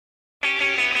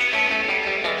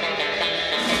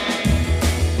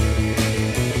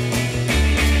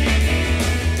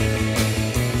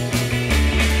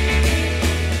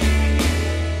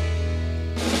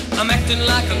acting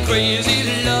like a crazy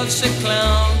lovesick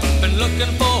clown. Been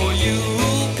looking for you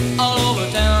all over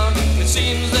town. It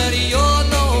seems that you're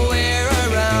nowhere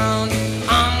around.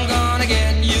 I'm gonna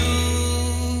get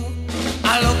you.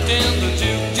 I looked in the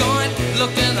juke joint,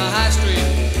 looked in the high street,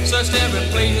 searched every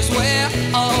place where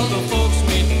all the folks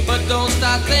meet. But don't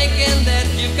start thinking that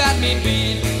you got me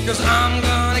beat, 'cause I'm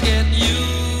gonna get you.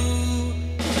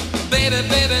 Baby,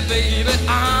 baby, baby,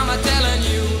 I'm a-telling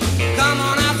you, come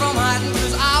on out from hiding,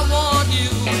 'cause I want you.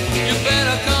 You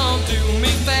better come to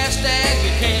me fast as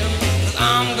you can, 'cause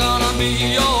I'm gonna be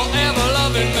your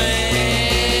ever-loving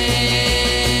man.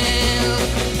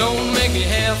 Don't make me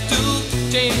have to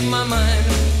change my mind.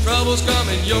 Trouble's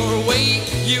coming your way,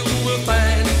 you will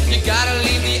find. You gotta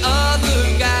leave the other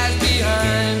guys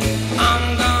behind. I'm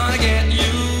gonna get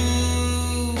you.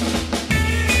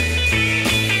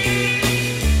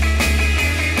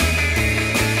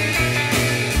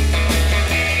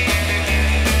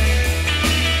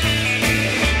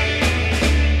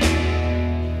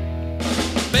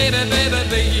 Baby, baby,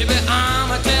 baby,